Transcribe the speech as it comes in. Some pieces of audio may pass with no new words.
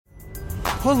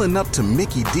Pulling up to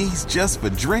Mickey D's just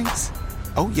for drinks?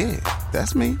 Oh yeah,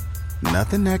 that's me.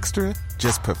 Nothing extra,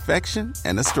 just perfection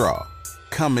and a straw.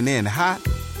 Coming in hot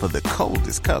for the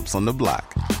coldest cups on the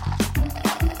block.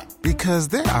 Because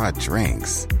there are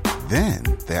drinks. Then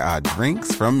there are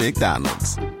drinks from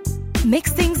McDonald's.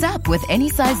 Mix things up with any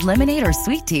size lemonade or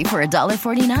sweet tea for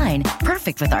 $1.49.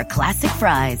 Perfect with our classic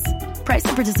fries. Price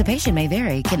and participation may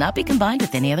vary. Cannot be combined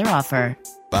with any other offer.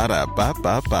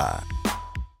 Ba-da-ba-ba-ba.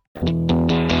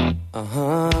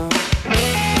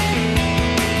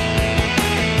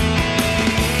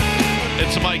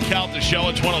 It's the Mike Calta Show.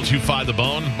 It's 102.5 The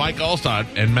Bone. Mike Alstott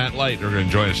and Matt Light are going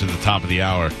to join us at the top of the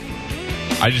hour.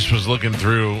 I just was looking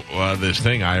through this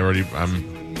thing.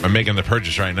 I'm making the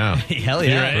purchase right now. Hell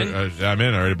yeah. I'm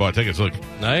in. I already bought tickets. Look.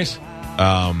 Nice.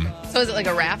 So is it like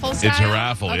a raffle style? It's a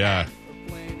raffle, okay. Yeah.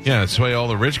 Yeah, that's why all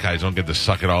the rich guys don't get to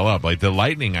suck it all up. Like the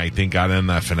Lightning, I think, got in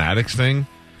that Fanatics thing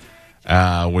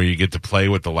where you get to play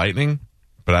with the Lightning,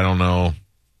 but I don't know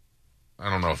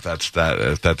if that's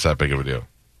that big of a deal.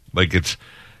 Like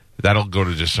that'll go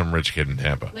to just some rich kid in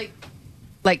Tampa.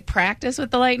 Like practice with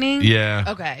the Lightning? Yeah.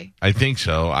 Okay. I think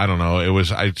so. I don't know.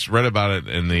 I read about it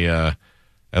in the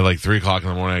at like 3 o'clock in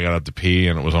the morning. I got up to pee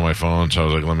and it was on my phone, so I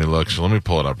was like, let me look. So let me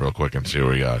pull it up real quick and see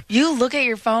what we got. You look at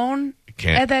your phone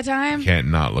at that time? Can't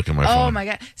not look at my phone. Oh my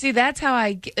God. See, that's how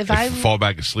if I fall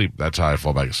back asleep. That's how I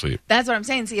fall back asleep. That's what I'm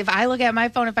saying. See, if I look at my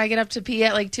phone, if I get up to pee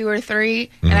at like 2 or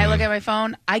 3 and I look at my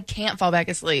phone, I can't fall back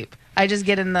asleep. I just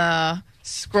get in the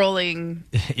scrolling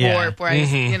warp where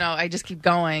I just keep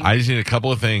going. I just need a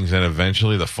couple of things, and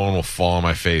eventually the phone will fall on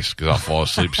my face because I'll fall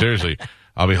asleep. Seriously,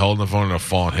 I'll be holding the phone and it'll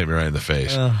fall and hit me right in the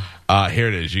face. Here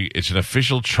it is. It's an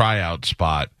official tryout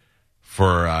spot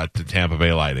for the Tampa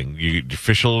Bay Lightning.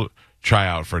 Official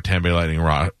tryout for a Tampa Bay Lightning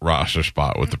roster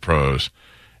spot with the pros.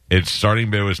 Its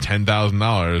starting bid was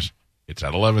 $10,000. It's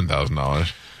at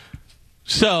 $11,000.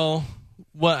 So,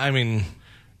 what? I mean,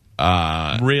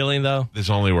 really though, this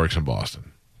only works in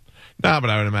Boston. No,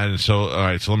 but I would imagine. So, all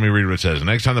right. So let me read what it says. The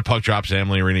next time the puck drops at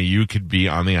Amalie Arena, you could be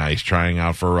on the ice trying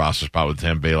out for a roster spot with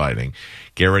Tampa Bay Lightning.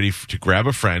 Get ready to grab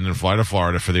a friend and fly to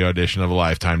Florida for the audition of a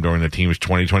lifetime during the team's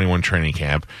 2021 training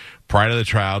camp. Prior to the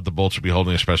tryout, the Bolts will be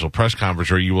holding a special press conference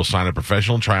where you will sign a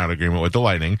professional tryout agreement with the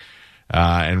Lightning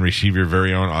and receive your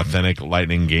very own authentic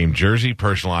Lightning game jersey,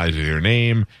 personalized with your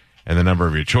name and the number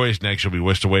of your choice. Next, you'll be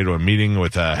whisked away to a meeting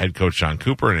with head coach John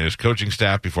Cooper and his coaching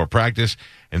staff before practice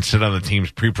and sit on the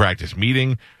team's pre-practice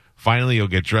meeting. Finally, you'll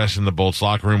get dressed in the Bolts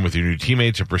locker room with your new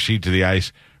teammates and proceed to the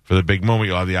ice for the big moment.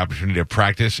 You'll have the opportunity to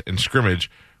practice and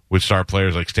scrimmage with star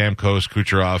players like Stamkos,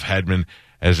 Kucherov, Hedman,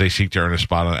 as you seek to earn a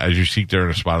spot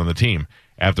on the team.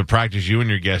 After practice, you and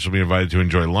your guests will be invited to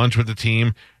enjoy lunch with the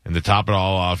team, and to top it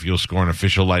all off, you'll score an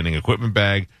official Lightning equipment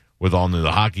bag with all new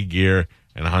hockey gear,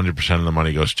 and 100% of the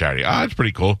money goes to charity. That's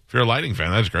pretty cool. If you're a Lightning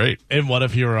fan, that's great. And what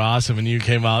if you were awesome and you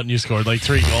came out and you scored like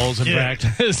 3 goals in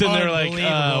practice, and they're like,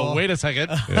 wait a second.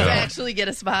 You actually get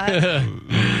a spot?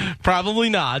 Probably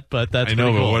not, but that's pretty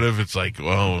but cool. what if it's like,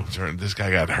 well, this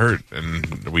guy got hurt,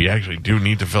 and we actually do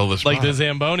need to fill this spot? Like the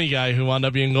Zamboni guy who wound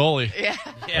up being goalie. Yeah.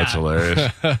 That's hilarious.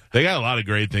 They got a lot of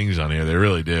great things on here. They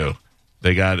really do.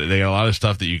 They got a lot of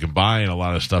stuff that you can buy and a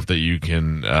lot of stuff that you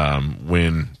can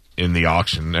win in the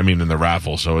auction. I mean, in the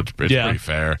raffle. So it's pretty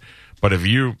fair. But if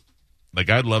you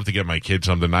I'd love to get my kid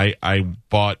something. I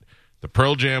bought the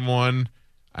Pearl Jam one,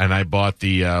 and I bought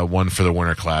the one for the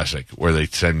Winter Classic where they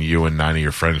send you and 9 of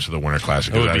your friends to the Winter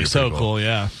Classic. It would be so cool.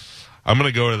 Yeah. I'm going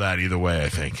to go to that either way, I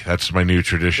think. That's my new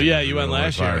tradition. Yeah, you went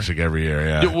last year. Classic every year,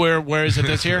 yeah. Where is it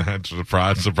this year? That's the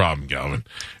problem, Calvin.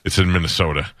 It's in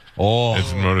Minnesota. Oh.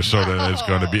 It's in Minnesota, and it's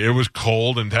going to be... It was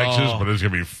cold in Texas, but it's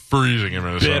going to be freezing in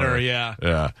Minnesota. Bitter, yeah.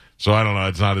 Yeah. So I don't know.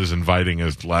 It's not as inviting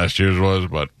as last year's was,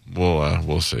 but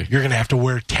we'll see. You're going to have to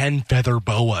wear 10 feather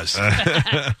boas.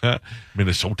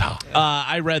 Minnesota.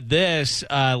 I read this.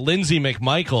 Lindsay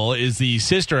McMichael is the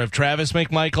sister of Travis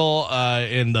McMichael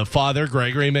and the father,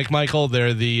 Gregory McMichael.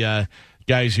 They're the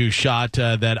guys who shot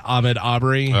that Ahmed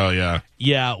Aubrey. Oh, yeah.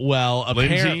 Yeah, well,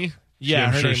 apparently... Lindsay?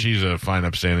 Yeah, I'm sure she's a fine,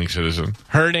 upstanding citizen.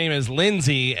 Her name is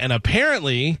Lindsay, and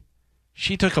apparently...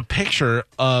 She took a picture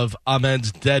of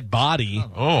Ahmed's dead body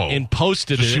and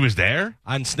posted it. She was there?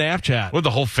 On Snapchat. Would the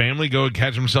whole family go and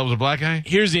catch themselves a black guy?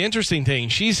 Here's the interesting thing.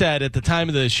 She said at the time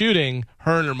of the shooting,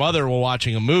 her and her mother were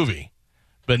watching a movie.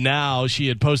 But now she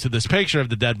had posted this picture of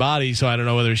the dead body, so I don't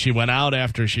know whether she went out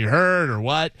after she heard or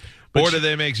what. Or did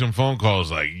they make some phone calls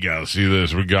like, you got to see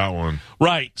this, we got one.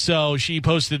 Right. So she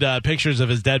posted pictures of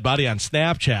his dead body on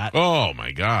Snapchat. Oh,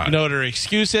 my God. You know what her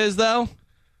excuse is, though?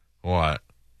 What?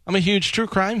 I'm a huge true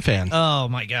crime fan. Oh,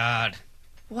 my God.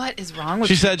 What is wrong with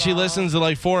She people? said she listens to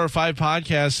like 4 or 5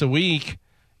 podcasts a week,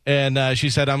 And she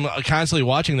said, I'm constantly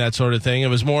watching that sort of thing. It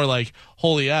was more like,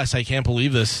 holy yes, I can't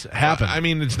believe this happened. I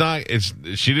mean,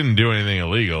 she didn't do anything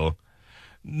illegal.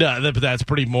 No, but that's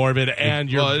pretty morbid. And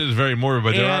it is very morbid,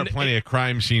 but there are plenty of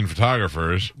crime scene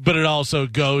photographers. But it also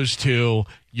goes to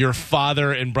your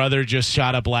father and brother just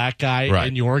shot a black guy, right,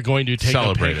 and you're going to take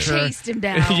Celebrate a picture. Chased him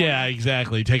down. Yeah,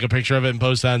 exactly. Take a picture of it and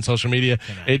post it on social media.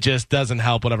 It just doesn't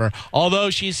help, whatever. Although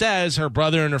she says her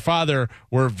brother and her father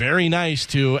were very nice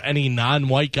to any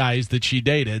non-white guys that she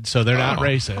dated, so they're not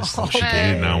racist. She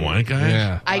dated non-white guys?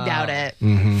 Yeah. I doubt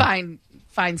it.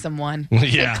 Find someone.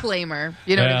 Yeah. Claim her.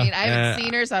 You know what I mean? I haven't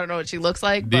seen her, so I don't know what she looks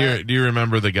like. Do you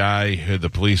remember the guy, the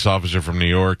police officer from New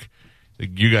York?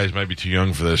 You guys might be too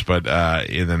young for this, but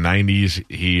in the 90s,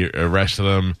 he arrested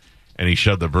him, and he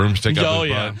shoved the broomstick up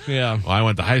his butt. Yeah. Well, I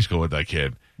went to high school with that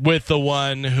kid. With the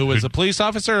one who was a police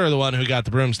officer or the one who got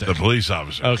the broomstick? The police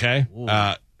officer. Okay.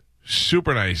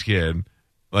 Super nice kid.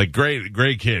 Like,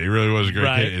 great kid. He really was a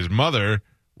great kid. His mother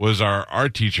was our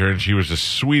art teacher, and she was the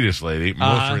sweetest lady,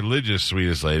 most religious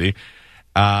sweetest lady.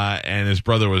 And his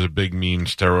brother was a big, mean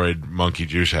steroid monkey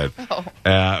juice head. Oh.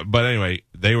 But anyway,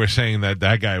 they were saying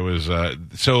that guy was...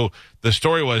 so the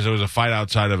story was there was a fight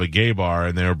outside of a gay bar,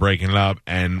 and they were breaking it up,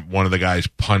 and one of the guys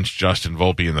punched Justin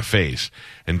Volpe in the face.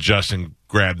 And Justin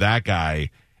grabbed that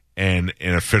guy and,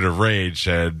 in a fit of rage,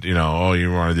 said, you want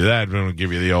to do that? We're going to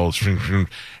give you the old...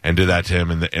 and did that to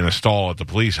him in a stall at the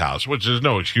police house, which there's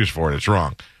no excuse for it. It's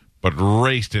wrong. But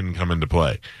race didn't come into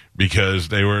play because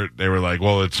they were like,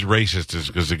 well, it's racist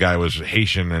because the guy was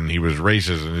Haitian and he was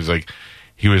racist, and he's like,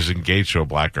 he was engaged to a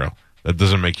black girl. That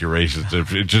doesn't make you racist.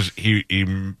 It just he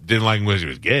didn't like him because he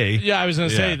was gay. Yeah, I was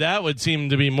going to say that would seem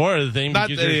to be more of the thing. Not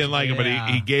that he didn't like him, but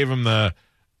he gave him the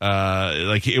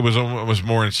it was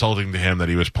more insulting to him that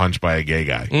he was punched by a gay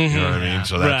guy. You know what I mean?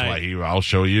 So that's why I'll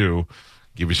show you,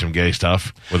 give you some gay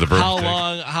stuff with a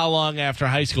broomstick. How long after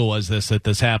high school was that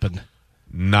this happened?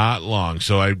 Not long.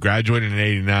 So I graduated in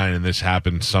 89, and this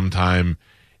happened sometime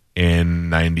in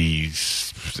the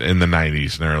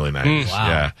 90s and early 90s. Wow.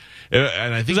 Yeah.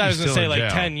 And I think I was going to say,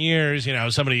 like, 10 years,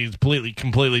 somebody's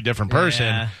completely different person.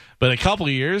 Yeah. But a couple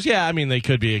of years, they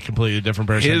could be a completely different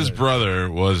person. His brother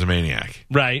was a maniac.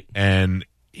 Right. And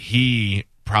he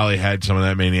probably had some of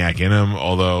that maniac in him,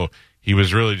 although he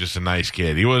was really just a nice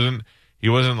kid. He wasn't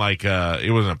like,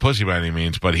 he wasn't a pussy by any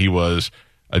means, but he was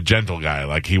a gentle guy.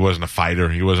 Like, he wasn't a fighter.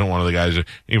 He wasn't one of the guys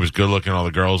he was good looking. All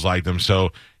the girls liked him.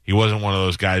 So he wasn't one of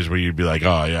those guys where you'd be like,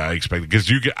 oh yeah, I expect it. Because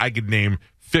I could name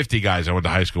 50 guys I went to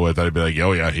high school with. I'd be like,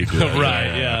 oh yeah, he'd do that.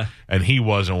 Right. Yeah. And he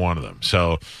wasn't one of them.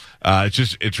 So,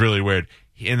 it's really weird.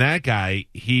 And that guy,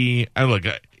 he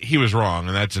was wrong,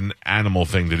 and that's an animal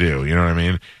thing to do. You know what I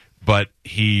mean? But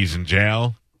he's in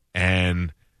jail,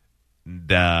 and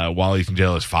while he's in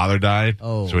jail, his father died.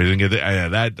 Oh, so he didn't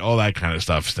get all that kind of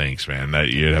stuff stinks, man. That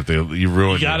you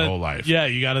ruin your whole life. Yeah,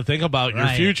 you got to think about your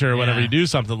future whenever you do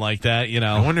something like that.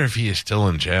 I wonder if he is still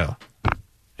in jail.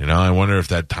 I wonder if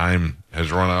that time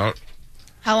has run out.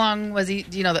 How long was he?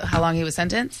 Do you know how long he was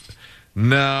sentenced?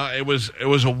 No, it was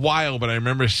a while, but I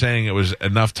remember saying it was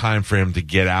enough time for him to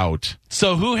get out.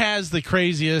 So who has the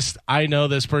craziest? I know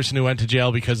this person who went to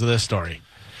jail because of this story.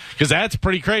 Because that's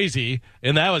pretty crazy,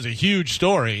 and that was a huge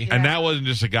story. Yeah. And that wasn't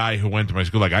just a guy who went to my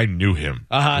school. Like, I knew him.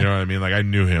 You know what I mean? Like, I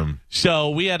knew him. So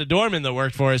we had a doorman that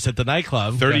worked for us at the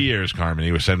nightclub. 30 years, Carmen.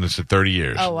 He was sentenced to 30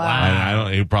 years. Oh, wow.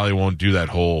 And he probably won't do that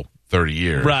whole 30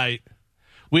 years. Right.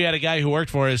 We had a guy who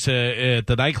worked for us at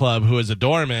the nightclub who was a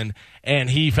doorman, and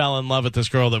he fell in love with this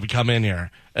girl that would come in here.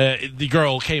 The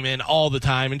girl came in all the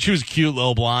time, and she was a cute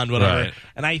little blonde, whatever. Right.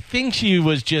 And I think she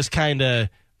was just kind of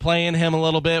playing him a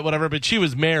little bit, whatever, but she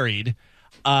was married.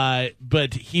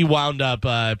 But he wound up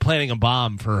planting a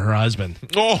bomb for her husband.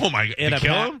 Oh my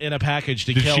God! In a package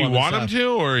to kill him. Did she want him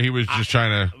to, or he was just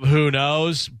trying to? Who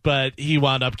knows? But he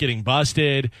wound up getting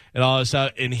busted and all this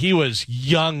stuff. And he was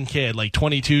young kid, like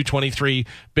 22, 23,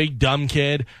 big dumb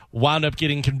kid. Wound up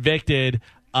getting convicted.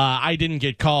 I didn't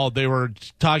get called. They were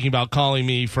talking about calling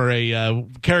me for a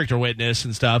character witness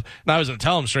and stuff. And I was going to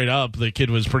tell him straight up the kid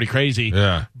was pretty crazy.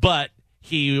 Yeah, but.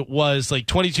 He was like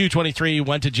 22, 23,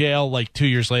 went to jail, like 2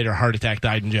 years later, heart attack,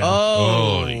 died in jail.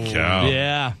 Oh, holy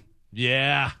cow.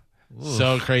 Yeah. Oof.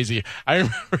 So crazy. I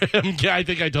remember him, I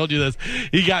think I told you this.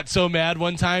 He got so mad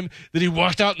one time that he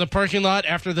walked out in the parking lot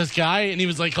after this guy, and he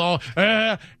was like,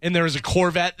 and there was a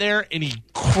Corvette there, and he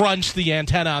crunched the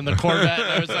antenna on the Corvette.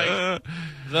 And I was like,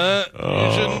 you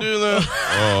shouldn't do that.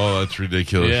 Oh, that's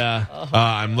ridiculous. Yeah.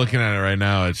 I'm looking at it right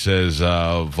now. It says,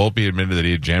 Volpe admitted that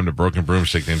he had jammed a broken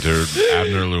broomstick into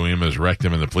Abner Luima's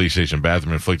rectum in the police station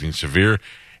bathroom, inflicting severe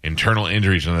internal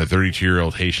injuries on the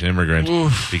 32-year-old Haitian immigrant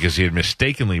because he had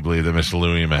mistakenly believed that Mr.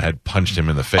 Luyima had punched him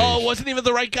in the face. Oh, it wasn't even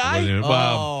the right guy?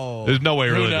 Well, there's no way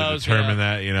really to determine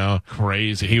that,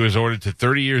 Crazy. He was ordered to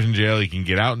 30 years in jail. He can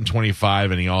get out in 25,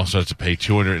 and he also has to pay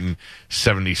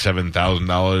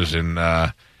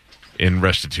 $277,000 in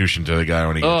restitution to the guy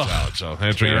when he gets out. So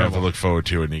that's what you have to look forward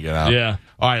to when you get out. Yeah.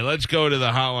 All right, let's go to the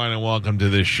hotline and welcome to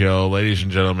this show, ladies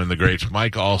and gentlemen, the greats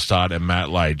Mike Alstott and Matt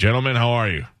Light. Gentlemen, how are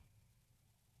you?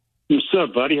 What's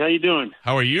up, buddy? How you doing?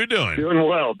 How are you doing? Doing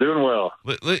well.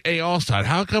 Hey, Alstott,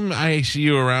 how come I see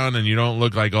you around and you don't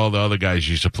look like all the other guys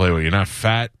you used to play with? You're not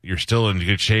fat. You're still in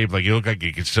good shape. Like, you look like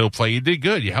you could still play. You did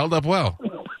good. You held up well.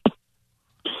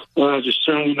 Well, just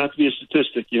trying not to be a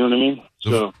statistic. You know what I mean?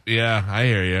 So yeah, I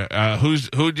hear you.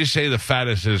 Who'd you say the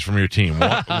fattest is from your team?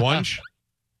 Wunsch?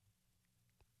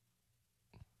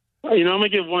 I'm gonna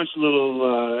give Wunsch a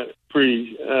little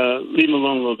leave him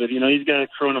alone a little bit. He's got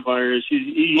coronavirus.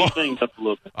 He's banged up a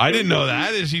little bit. I didn't know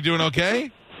that. Is he doing okay?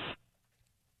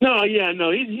 No,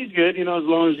 he's good. As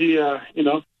long as he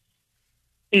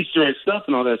eats the right stuff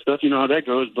and all that stuff. You know how that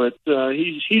goes. But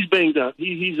he's banged up.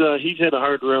 He's had a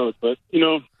hard road. But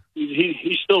he's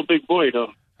still a big boy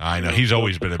though. I know he's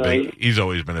always been a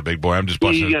big boy. I'm just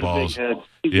busting his balls.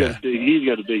 He's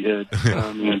got a big head.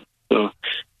 Man. So.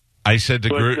 I said to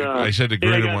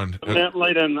Gruden one. Matt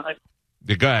Light on. Go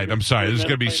ahead. I'm sorry. This is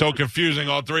going to be so confusing.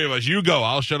 All three of us. You go.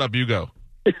 I'll shut up. You go.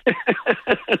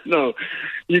 No,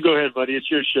 you go ahead, buddy. It's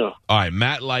your show. All right.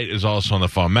 Matt Light is also on the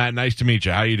phone. Matt, nice to meet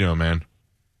you. How you doing, man?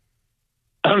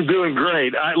 I'm doing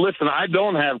great. Listen, I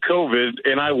don't have COVID,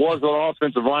 and I was an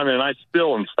offensive lineman, and I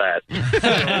still am fat.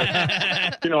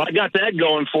 So, I got that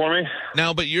going for me.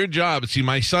 Now, but your job, see,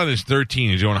 my son is 13.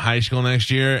 He's going to high school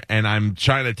next year, and I'm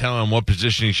trying to tell him what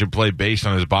position he should play based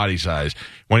on his body size.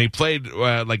 When he played,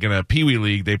 like in a Pee Wee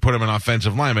league, they put him in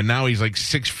offensive line, but now he's like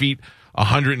 6 feet,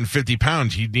 150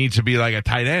 pounds. He needs to be like a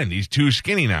tight end. He's too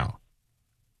skinny now.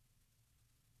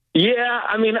 Yeah,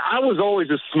 I was always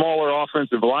a smaller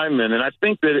offensive lineman, and I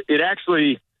think that it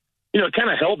actually, it kind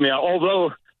of helped me.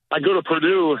 Although I go to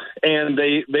Purdue and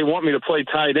they want me to play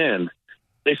tight end,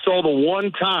 they saw the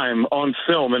one time on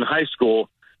film in high school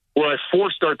where I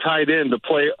forced our tight end to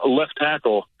play a left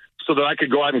tackle so that I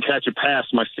could go out and catch a pass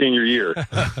my senior year.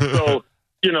 So,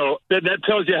 that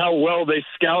tells you how well they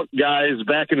scout guys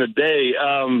back in the day.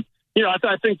 I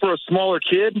think for a smaller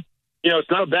kid,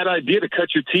 it's not a bad idea to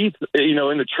cut your teeth, in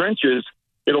the trenches.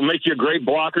 It'll make you a great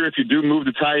blocker if you do move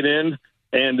to tight end,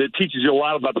 and it teaches you a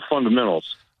lot about the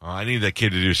fundamentals. Oh, I need that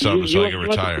kid to do something so I can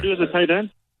retire. You went to Purdue as a tight end?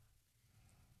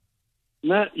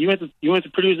 Matt, you went to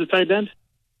Purdue as a tight end?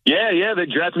 Yeah, they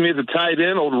drafted me as a tight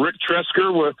end. Old Rick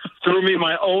Tresker threw me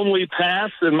my only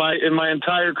pass in my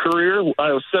entire career.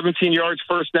 I was 17 yards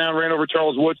first down, ran over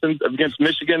Charles Woodson against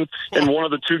Michigan in one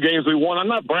of the two games we won. I'm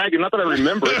not bragging, not that I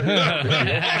remember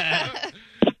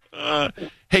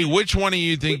it. Hey, which one of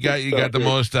you think got the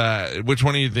most? Which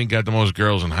one of you think got the most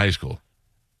girls in high school?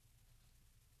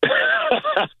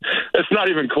 It's not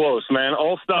even close, man.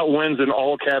 Alstott wins in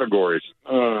all categories.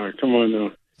 Come on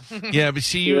now. Yeah, but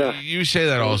see, you say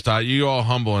that, Alstott. You all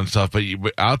humble and stuff, but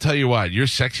I'll tell you what, your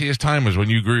sexiest time was when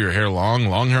you grew your hair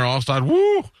long hair Alstott.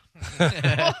 Woo!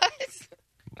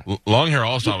 What? Long hair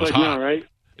Alstott was hot. Now, right?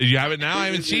 You have it now? I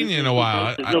haven't seen you in a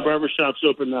while. There's no barbershops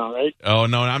open now, right? Oh,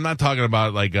 no, I'm not talking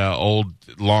about like old,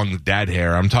 long dad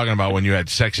hair. I'm talking about when you had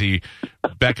sexy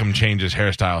Beckham changes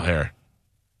hairstyle hair.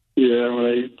 Yeah, when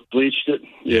I bleached it.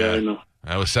 Yeah. I know.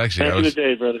 That was sexy. Back in the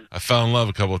day, brother. I fell in love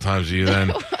a couple of times with you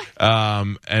then.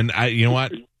 And you know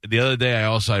what? The other day,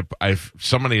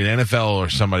 somebody in NFL or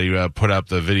somebody put up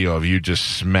the video of you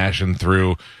just smashing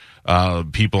through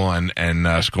people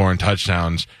and scoring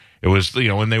touchdowns. It was,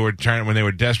 when they were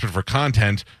desperate for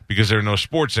content because there were no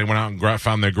sports, they went out and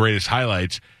found their greatest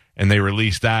highlights, and they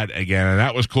released that again. And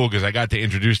that was cool because I got to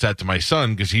introduce that to my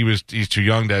son because he's too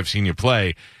young to have seen you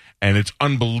play, and it's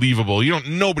unbelievable.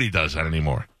 Nobody does that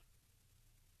anymore.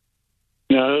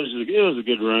 No, it was a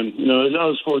good run. I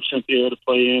was fortunate to be able to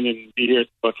play in and be here at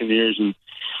the Buccaneers,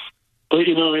 but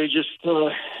it just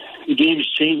the game has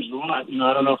changed a lot.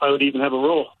 I don't know if I would even have a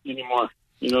role anymore.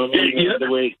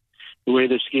 The way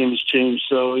this game has changed.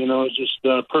 So it's just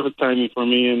perfect timing for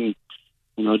me,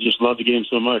 and I just love the game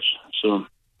so much. So.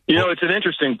 It's an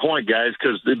interesting point, guys,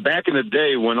 because back in the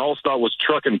day when Alstott was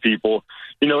trucking people,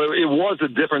 it was a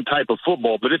different type of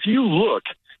football. But if you look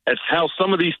at how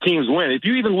some of these teams win, if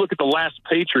you even look at the last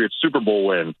Patriots Super Bowl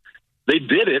win, they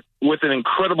did it with an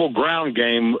incredible ground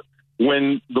game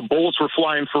when the Bulls were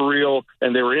flying for real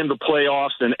and they were in the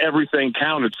playoffs and everything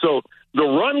counted. So the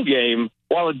run game,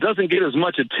 while it doesn't get as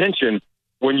much attention,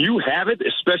 when you have it,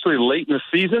 especially late in the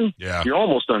season, you're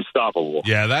almost unstoppable.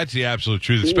 Yeah, that's the absolute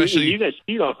truth. Especially you guys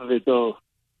feed off of it, though.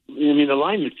 I mean, the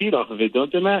linemen feed off of it,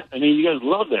 don't they, Matt? I mean, you guys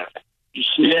love that.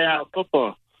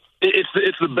 Football.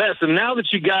 It's the best. And now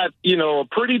that you got, a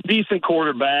pretty decent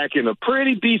quarterback and a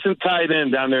pretty decent tight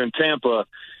end down there in Tampa,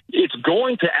 it's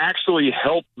going to actually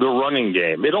help the running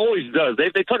game. It always does.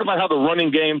 They talk about how the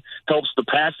running game helps the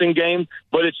passing game,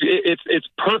 but it's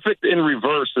perfect in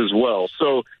reverse as well.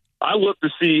 So I look to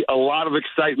see a lot of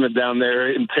excitement down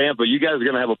there in Tampa. You guys are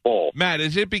going to have a ball. Matt,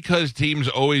 is it because teams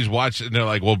always watch and they're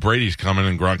like, well, Brady's coming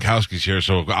and Gronkowski's here,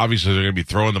 so obviously they're going to be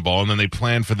throwing the ball, and then they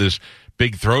plan for this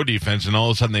big throw defense, and all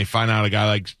of a sudden they find out a guy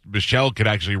like Michelle could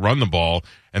actually run the ball,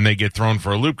 and they get thrown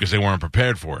for a loop because they weren't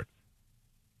prepared for it?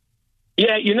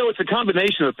 Yeah, it's a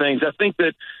combination of things. I think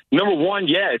that, number one,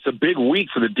 it's a big week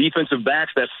for the defensive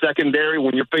backs, that secondary.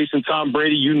 When you're facing Tom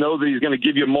Brady, you know that he's going to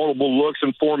give you multiple looks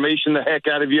and formation the heck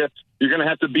out of you. You're going to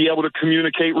have to be able to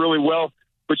communicate really well.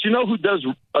 But you know who does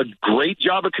a great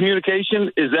job of communication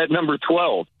is that number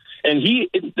 12. And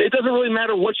it doesn't really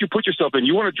matter what you put yourself in.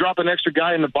 You want to drop an extra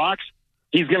guy in the box,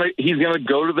 he's gonna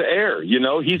go to the air.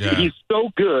 He's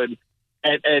so good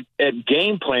at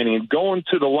game planning and going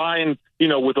to the line,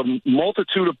 with a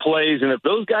multitude of plays. And if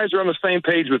those guys are on the same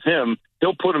page with him,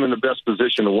 he'll put them in the best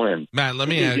position to win. Matt, let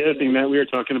me ask. The other thing, Matt, we were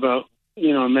talking about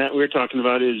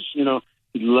is,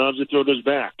 he loves to throw those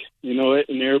back. You know it,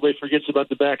 and everybody forgets about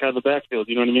the back out of the backfield.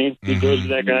 You know what I mean? He goes to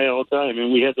that guy all the time,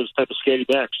 and we have those type of scary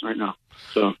backs right now.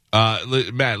 So,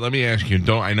 Matt, let me ask you.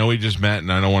 I know we just met,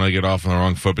 and I don't want to get off on the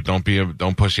wrong foot, but don't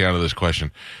push you out of this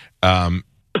question.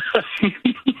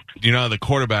 The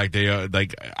quarterback, they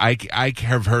I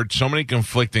have heard so many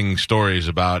conflicting stories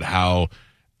about how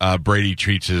Brady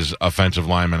treats his offensive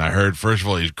linemen. I heard, first of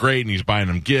all, he's great and he's buying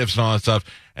them gifts and all that stuff.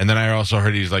 And then I also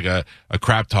heard he's like a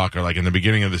crap talker. Like in the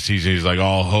beginning of the season, he's like,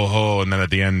 oh, ho, ho. And then at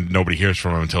the end, nobody hears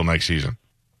from him until next season.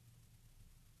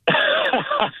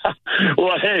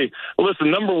 Well, hey,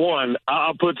 listen, number one,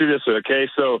 I'll put it to this way, okay?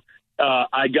 So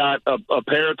I got a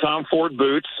pair of Tom Ford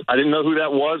boots. I didn't know who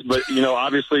that was, but,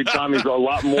 obviously Tommy's a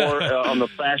lot more on the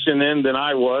fashion end than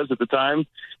I was at the time.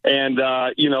 And,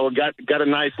 got a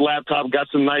nice laptop, got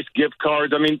some nice gift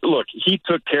cards. I mean, look, he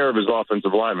took care of his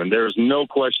offensive lineman. There's no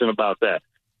question about that.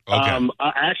 Okay.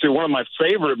 Actually, one of my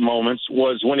favorite moments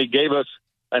was when he gave us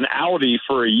an Audi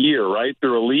for a year, right,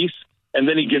 through a lease. And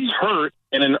then he gets hurt,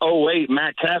 and in 2008,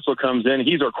 Matt Castle comes in.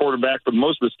 He's our quarterback for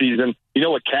most of the season. You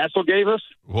know what Castle gave us?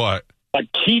 What? A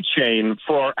keychain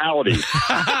for our Audi.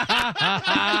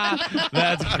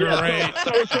 That's great.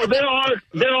 So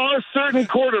there are certain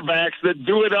quarterbacks that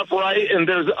do it upright, and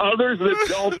there's others that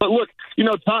don't. But look,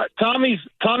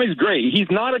 Tommy's great. He's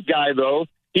not a guy, though.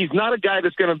 He's not a guy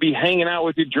that's going to be hanging out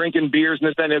with you, drinking beers and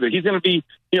this, that, and the other. He's going to be,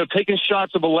 taking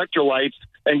shots of electrolytes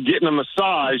and getting a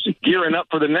massage, gearing up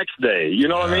for the next day. You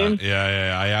know what I mean?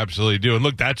 Yeah, I absolutely do. And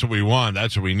look, that's what we want.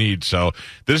 That's what we need. So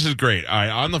this is great. All right,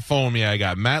 on the phone, I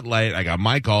got Matt Light, I got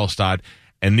Mike Alstott,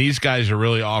 and these guys are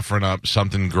really offering up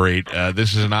something great.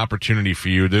 This is an opportunity for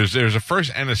you. There's a first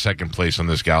and a second place on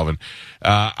this, Galvin.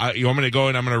 You want me to go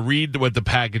and I'm going to read what the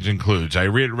package includes. I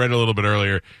read a little bit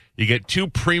earlier. You get 2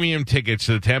 premium tickets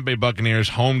to the Tampa Bay Buccaneers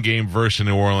home game versus the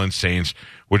New Orleans Saints,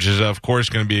 which is, of course,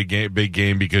 going to be a big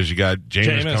game because you got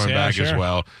Jameis coming back as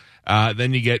well.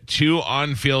 Then you get 2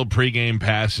 on-field pregame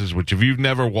passes, which if you've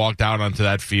never walked out onto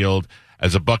that field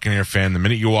as a Buccaneer fan, the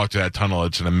minute you walk to that tunnel,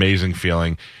 it's an amazing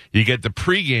feeling. You get the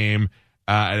pregame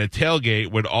at a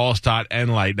tailgate with Alstott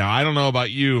and Light. Now, I don't know about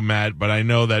you, Matt, but I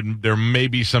know that there may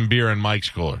be some beer in Mike's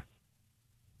cooler.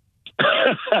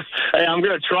 Hey, I'm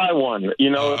going to try one.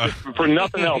 For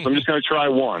nothing else, I'm just going to try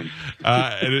one.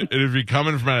 And if you're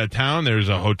coming from out of town, there's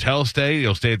a hotel stay.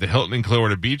 You'll stay at the Hilton in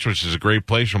Clearwater Beach, which is a great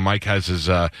place where Mike has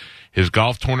his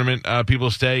golf tournament people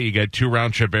stay. You get 2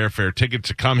 round-trip airfare tickets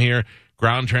to come here,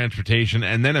 ground transportation,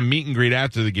 and then a meet and greet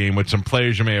after the game with some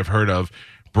players you may have heard of.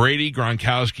 Brady,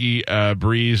 Gronkowski,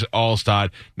 Breeze, Alstott.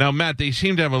 Now, Matt, they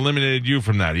seem to have eliminated you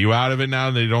from that. Are you out of it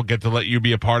now? They don't get to let you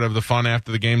be a part of the fun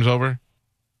after the game's over?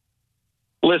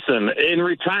 Listen, in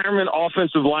retirement,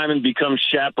 offensive linemen become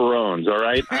chaperones, all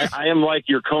right? I am like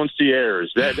your concierge.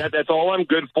 That's all I'm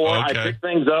good for. Okay. I pick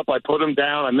things up. I put them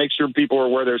down. I make sure people are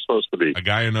where they're supposed to be. A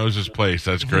guy who knows his place.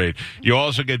 That's great. You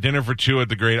also get dinner for 2 at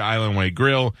the Great Island Way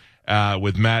Grill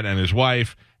with Matt and his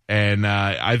wife. And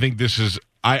I think this is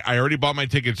 – I already bought my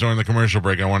tickets during the commercial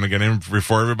break. I want to get in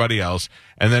before everybody else.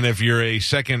 And then if you're a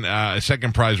second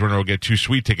prize winner, we'll get 2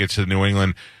 sweet tickets to the New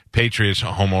England Patriots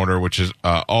homeowner, which is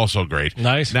also great.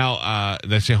 Nice. Now,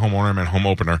 let's say homeowner, I meant home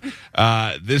opener.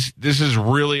 This is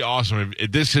really awesome.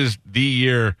 This is the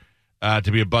year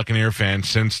to be a Buccaneer fan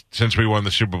since we won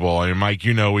the Super Bowl. I mean, Mike,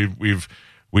 we've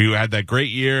we had that great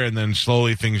year, and then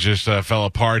slowly things just fell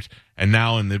apart. And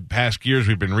now in the past years,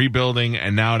 we've been rebuilding,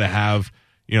 and now to have,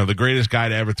 the greatest guy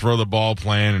to ever throw the ball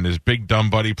playing and his big dumb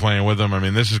buddy playing with him, I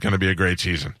mean, this is going to be a great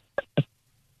season.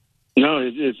 No,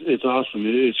 it's awesome.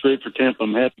 It's great for Tampa.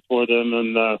 I'm happy for them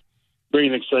and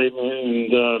bringing excitement.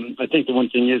 And I think the one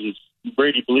thing is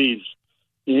Brady believes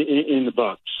in the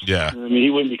Bucs. Yeah. I mean, he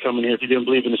wouldn't be coming here if he didn't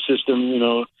believe in the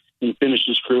system, and finish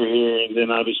his career here. And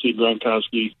then obviously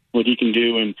Gronkowski, what he can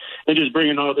do, and just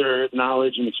bringing all their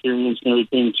knowledge and experience and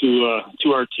everything to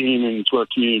our team and to our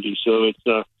community. So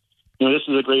it's this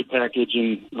is a great package,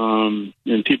 and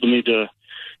people need to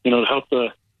help the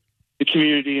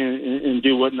community and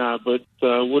do whatnot. But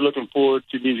we're looking forward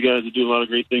to these guys to do a lot of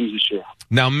great things this year.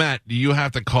 Now, Matt, do you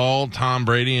have to call Tom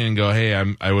Brady and go, hey,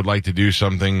 I would like to do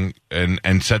something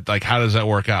and set, how does that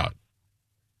work out?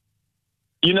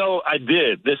 I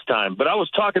did this time, but I was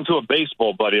talking to a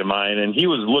baseball buddy of mine, and he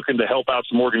was looking to help out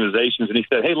some organizations, and he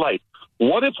said, hey, Light,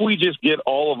 what if we just get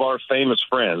all of our famous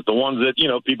friends, the ones that,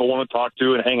 people want to talk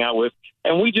to and hang out with,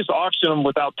 and we just auction them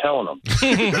without telling them?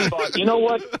 I thought, you know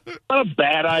what? Not a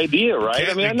bad idea, right?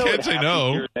 I mean, I know it happens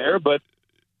here and there, but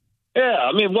yeah,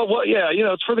 I mean,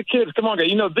 it's for the kids. Come on,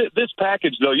 guys. This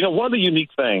package, though, one of the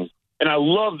unique things, and I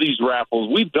love these raffles.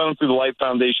 We've done them through the Light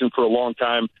Foundation for a long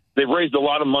time. They've raised a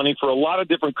lot of money for a lot of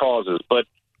different causes, but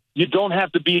you don't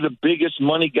have to be the biggest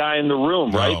money guy in the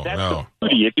room, right? That's the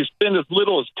beauty. If you spend as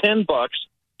little as $10,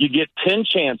 you get 10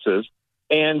 chances,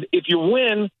 and if you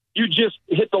win, you just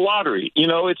hit the lottery.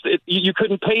 You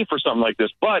couldn't pay for something like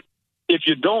this, but if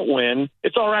you don't win,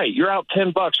 it's all right. You're out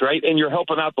 $10, right? And you're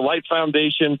helping out the Light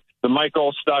Foundation, the Mike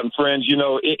Alstott and friends.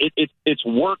 It's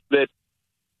work that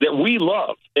we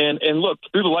love. And look,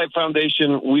 through the Light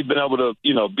Foundation, we've been able to,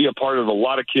 be a part of a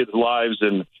lot of kids' lives,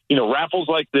 and, raffles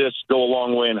like this go a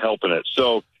long way in helping it.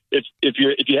 So if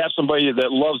you have somebody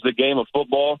that loves the game of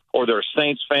football, or they're a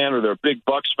Saints fan, or they're a big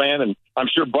Bucs fan, and I'm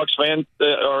sure Bucs fans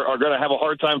are going to have a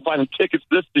hard time finding tickets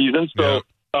this season. So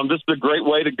this is a great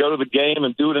way to go to the game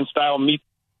and do it in style, meet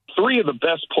three of the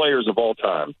best players of all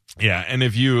time. Yeah, and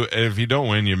if you don't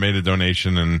win, you made a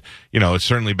donation, and it's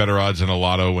certainly better odds than a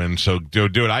lotto win. So do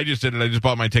it. I just did it. I just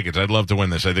bought my tickets. I'd love to win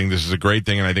this. I think this is a great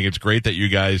thing, and I think it's great that you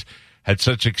guys had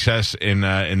such success in the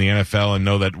NFL and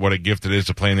know that what a gift it is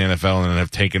to play in the NFL, and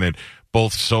have taken it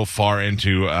both so far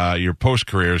into your post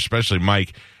career, especially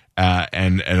Mike.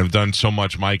 And have done so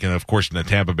much, Mike, and of course in the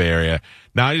Tampa Bay area.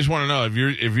 Now, I just want to know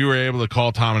if you were able to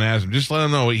call Tom and ask him, just let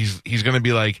him know he's going to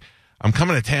be like, I'm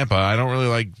coming to Tampa. I don't really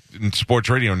like sports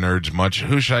radio nerds much.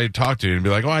 Who should I talk to? And be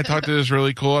like, I talked to this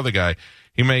really cool other guy.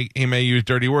 He may use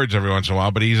dirty words every once in a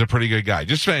while, but he's a pretty good guy.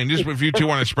 Just saying, if you two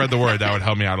want to spread the word, that would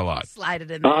help me out a lot. Slide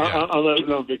it in there. I'll let him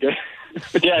know, big guy.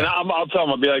 Yeah, and I'll tell him.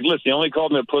 I'll be like, listen, he only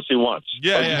called me a pussy once.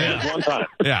 Yeah. One time.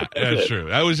 Yeah, that's true.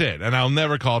 That was it. And I'll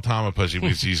never call Tom a pussy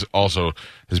because he's also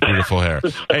his beautiful hair.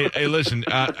 Hey, listen,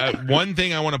 one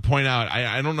thing I want to point out,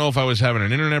 I don't know if I was having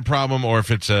an internet problem or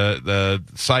if it's the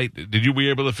site. Did you be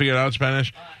able to figure it out,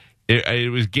 Spanish?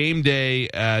 It was Game Day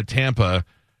Tampa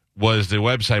was the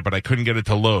website, but I couldn't get it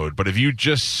to load. But if you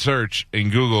just search in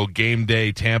Google Game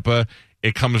Day Tampa,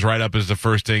 it comes right up as the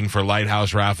first thing for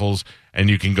Lighthouse Raffles, and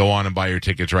you can go on and buy your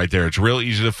tickets right there. It's real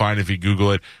easy to find if you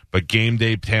Google it, but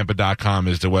GameDayTampa.com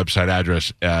is the website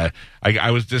address.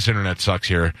 This internet sucks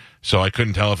here, so I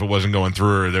couldn't tell if it wasn't going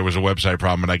through or there was a website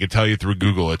problem, and I could tell you through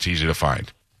Google it's easy to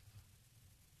find.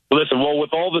 Listen, well,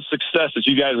 with all the success that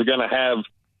you guys are going to have,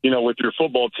 with your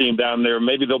football team down there,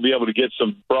 maybe they'll be able to get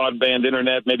some broadband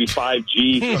internet, maybe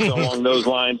 5G, something along those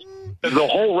lines. The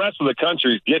whole rest of the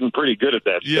country is getting pretty good at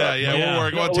that stuff. We'll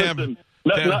work on Tampa.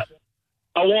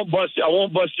 I won't bust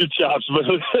your chops, but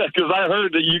because I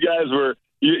heard that you guys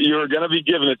you were going to be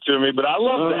giving it to me, but I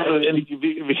love that. And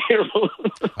be careful.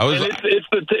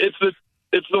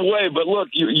 It's the way. But look,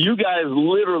 you guys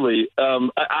literally.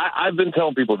 I've been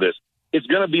telling people this. It's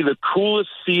going to be the coolest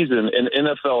season in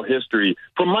NFL history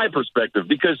from my perspective,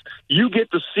 because you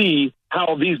get to see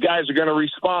how these guys are going to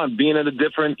respond, being in a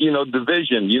different,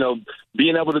 division,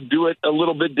 being able to do it a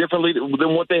little bit differently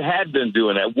than what they had been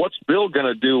doing it. What's Bill going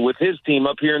to do with his team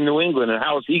up here in New England, and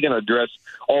how is he going to address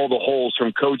all the holes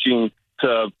from coaching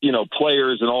to,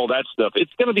 players and all that stuff?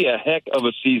 It's going to be a heck of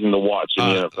a season to watch in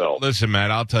the NFL. Listen, Matt,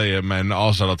 I'll tell you, man,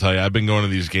 also I'll tell you, I've been going to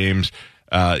these games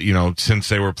since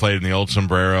they were played in the old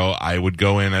sombrero. I would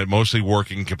go in at mostly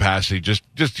working capacity, just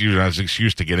as an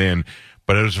excuse to get in.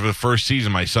 But it was for the first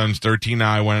season. My son's 13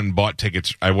 now. I went and bought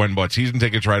tickets. I went and bought season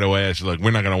tickets right away. I said, look,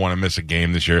 we're not going to want to miss a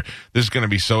game this year. This is going to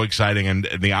be so exciting. And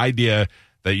the idea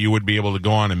that you would be able to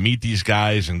go on and meet these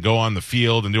guys and go on the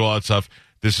field and do all that stuff,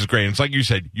 This is great. And it's like you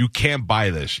said, you can't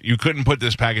buy this. You couldn't put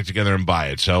this package together and buy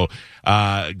it. So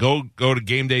go to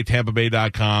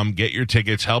GameDayTampaBay.com, get your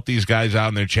tickets, help these guys out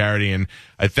in their charity. And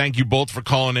I thank you both for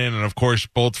calling in and, of course,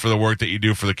 both for the work that you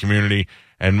do for the community.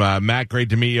 And, Matt, great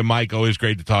to meet you. Mike, always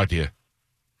great to talk to you.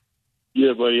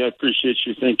 Yeah, buddy. I appreciate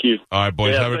you. Thank you. All right,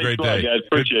 boys. Have a great day. Guys.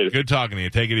 Appreciate it. Good talking to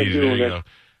you. Take it easy. There you go.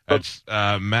 That's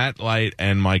Matt Light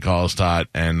and Mike Alstott.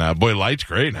 And, boy, Light's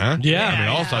great, huh? Yeah. I mean,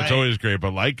 Allstott's always great,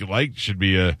 but Light should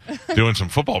be doing some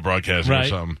football broadcasting or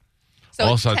something. So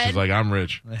Allstott's is like, I'm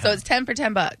rich. So it's 10 for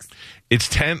 $10. It's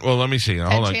 10. Well, let me see.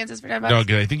 10 Hold on. chances for $10?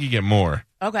 No, I think you get more.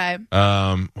 Okay.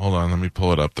 Hold on. Let me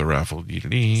pull it up, the raffle.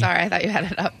 Sorry, I thought you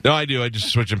had it up. No, I do. I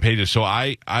just switching pages. So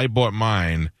I bought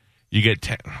mine. You get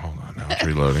 10. Hold on. Now it's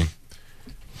reloading.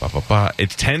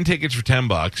 It's 10 tickets for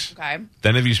 $10. Okay.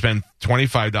 Then if you spend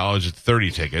 $25, it's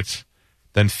 30 tickets.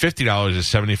 Then $50 is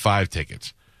 75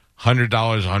 tickets. $100,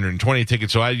 120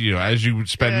 tickets. So as you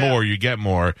spend more, you get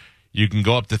more. You can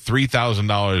go up to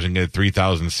 $3,000 and get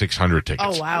 3,600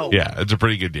 tickets. Oh, wow. Yeah, it's a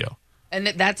pretty good deal. And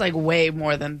that's like way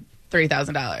more than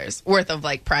 $3,000 worth of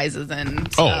like prizes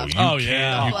and stuff.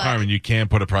 Carmen, you can't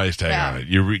put a price tag on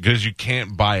it because you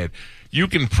can't buy it. You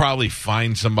can probably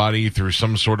find somebody through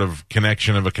some sort of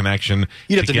connection of a connection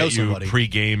You'd have to get know you somebody.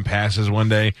 pre-game passes one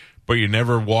day, but you're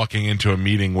never walking into a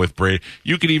meeting with Brady.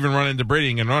 You could even run into Brady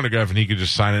and get an autograph, and he could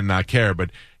just sign it and not care, but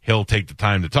he'll take the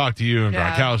time to talk to you and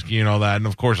Gronkowski and all that, and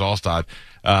of course Alstott.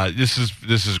 This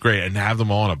is great, and have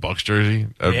them all in a Bucs jersey.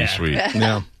 That'd be sweet.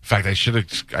 Yeah. In fact, I should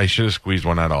have squeezed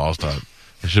one out of Alstott.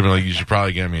 I should have been like, you should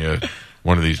probably get me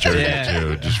one of these jerseys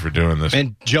too, just for doing this.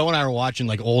 And Joe and I were watching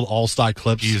like old All-Star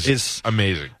clips. He's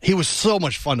amazing. He was so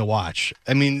much fun to watch.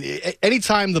 I mean,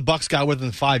 anytime the Bucs got within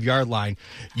the 5-yard line,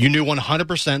 you knew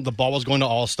 100% the ball was going to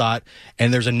Alstott,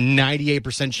 and there's a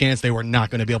 98% chance they were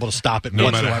not going to be able to stop it. No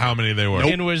whatsoever. matter how many they were.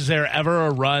 And was there ever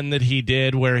a run that he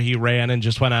did where he ran and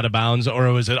just went out of bounds,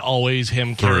 or was it always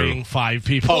him carrying 5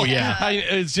 people? Oh, yeah.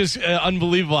 It's just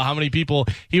unbelievable how many people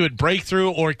he would break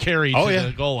through or carry to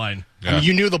the goal line. I mean,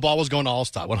 you knew the ball was going to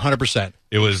Alstott, 100%.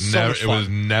 It was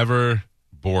never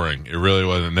boring. It really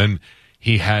wasn't. And then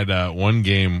he had one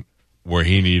game where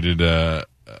he needed a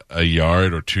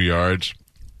yard or 2 yards,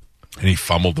 and he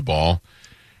fumbled the ball.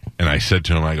 And I said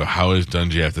to him, I go, how is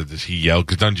Dungy after this? He yelled,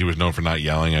 because Dungy was known for not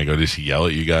yelling. I go, does he yell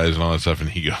at you guys and all that stuff? And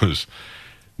he goes,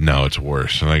 no, it's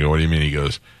worse. And I go, what do you mean? He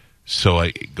goes, so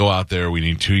I go out there. We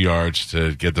need 2 yards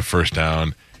to get the first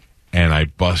down. And I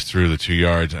bust through the 2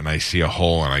 yards, and I see a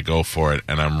hole, and I go for it,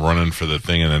 and I'm running for the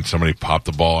thing, and then somebody popped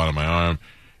the ball out of my arm,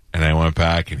 and I went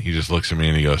back, and he just looks at me,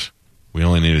 and he goes, we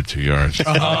only needed 2 yards.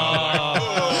 That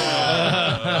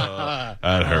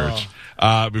hurts.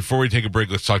 Before we take a break,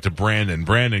 let's talk to Brandon.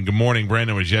 Brandon, good morning.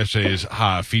 Brandon was yesterday's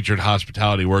featured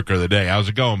hospitality worker of the day. How's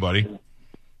it going, buddy?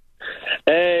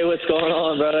 Hey, what's going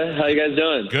on, brother? How you guys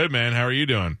doing? Good, man. How are you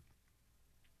doing?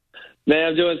 Man,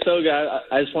 I'm doing so good.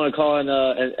 I just want to call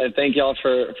and thank y'all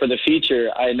for the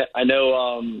feature. I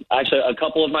know actually a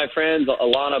couple of my friends,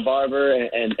 Alana Barber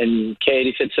and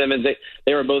Katie Fitzsimmons,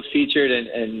 they were both featured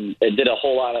and it did a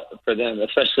whole lot for them,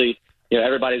 especially,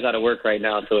 everybody's out of work right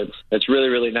now, so it's really,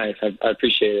 really nice. I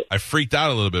appreciate it. I freaked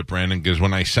out a little bit, Brandon, because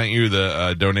when I sent you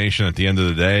the donation at the end of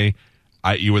the day,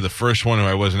 you were the first one who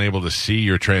I wasn't able to see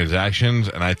your transactions,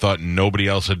 and I thought nobody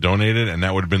else had donated, and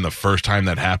that would have been the first time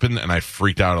that happened, and I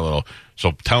freaked out a little.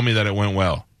 So tell me that it went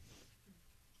well.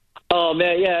 Oh,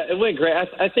 man, yeah, it went great.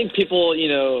 I think people,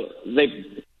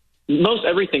 most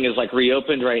everything is like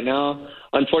reopened right now.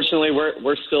 Unfortunately,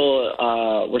 we're still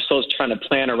trying to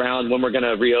plan around when we're going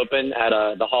to reopen at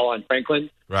the Hall on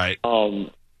Franklin. Right.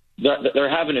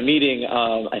 They're having a meeting,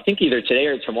 I think either today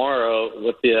or tomorrow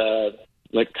with the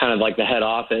the head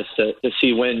office to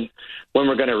see when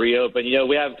we're going to reopen.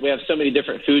 We have so many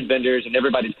different food vendors, and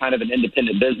everybody's kind of an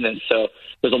independent business. So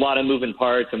there's a lot of moving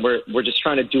parts, and we're just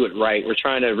trying to do it right. We're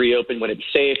trying to reopen when it's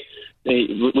safe.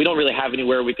 We don't really have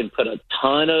anywhere we can put a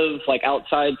ton of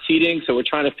outside seating, so we're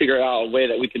trying to figure out a way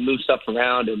that we can move stuff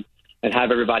around and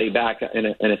have everybody back in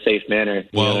a safe manner.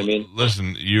 You know what I mean?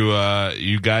 Listen,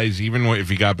 you guys, even if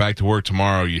you got back to work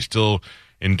tomorrow, you still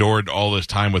endured all this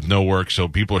time with no work, so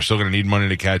people are still going to need money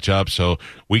to catch up. So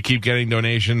we keep getting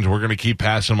donations. We're going to keep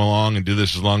passing them along and do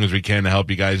this as long as we can to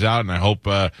help you guys out. And I hope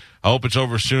it's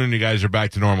over soon. You guys are back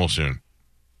to normal soon.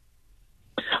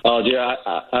 Oh, dude,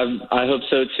 I hope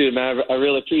so too, man. I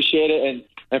really appreciate it.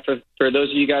 And for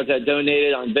those of you guys that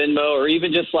donated on Venmo or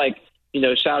even just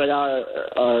shouted out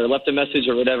or left a message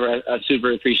or whatever, I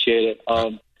super appreciate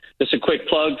it. Just a quick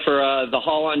plug for the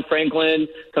Hall on Franklin.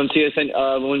 Come see us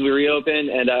when we reopen,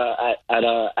 and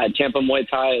at Tampa Muay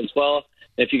Thai as well.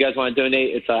 If you guys want to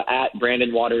donate, it's at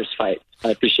Brandon Waters Fight. I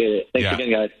appreciate it. Thanks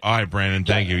again, guys. All right, Brandon.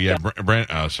 Thank you. Yeah,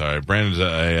 Brandon's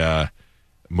a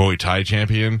Muay Thai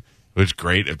champion. It's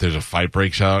great if there's a fight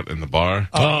breaks out in the bar.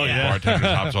 Oh, the yeah. bartender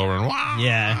hops over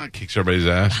and kicks everybody's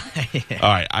ass. All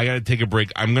right, I got to take a break.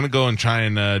 I'm going to go and try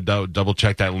and double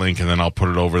check that link, and then I'll put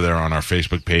it over there on our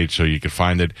Facebook page so you can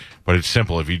find it. But it's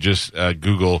simple. If you just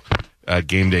Google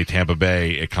Game Day Tampa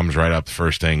Bay, it comes right up the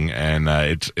first thing, and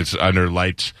it's under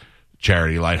Lights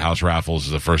Charity. Lighthouse Raffles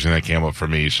is the first thing that came up for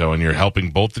me. So, and you're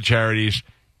helping both the charities.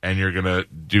 And you're gonna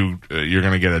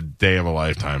get a day of a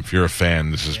lifetime. If you're a fan,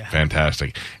 this is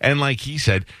fantastic. And like he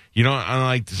said,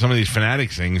 unlike some of these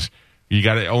Fanatics things, you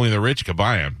got only the rich could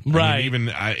buy them. Right. I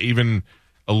mean, even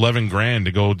 $11,000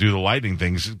 to go do the lighting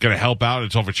things is gonna help out.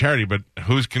 It's all for charity, but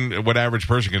what average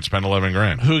person can spend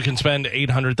 $11,000? Who can spend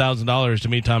 $800,000 to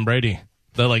meet Tom Brady?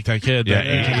 They're like that kid. Yeah,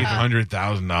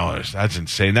 $800,000. That's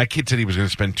insane. That kid said he was gonna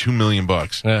spend $2 million.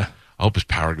 Yeah. I hope his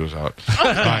power goes out. All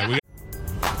right,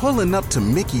 Pulling up to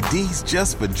Mickey D's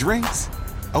just for drinks?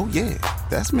 Oh, yeah,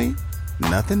 that's me.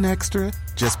 Nothing extra,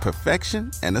 just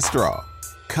perfection and a straw.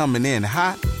 Coming in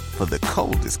hot for the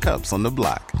coldest cups on the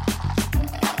block.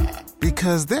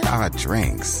 Because there are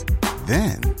drinks.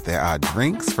 Then there are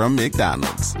drinks from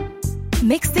McDonald's.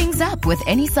 Mix things up with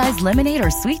any size lemonade or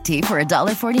sweet tea for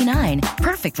 $1.49.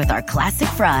 Perfect with our classic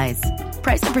fries.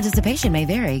 Price and participation may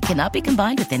vary. Cannot be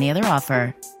combined with any other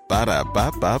offer.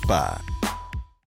 Ba-da-ba-ba-ba.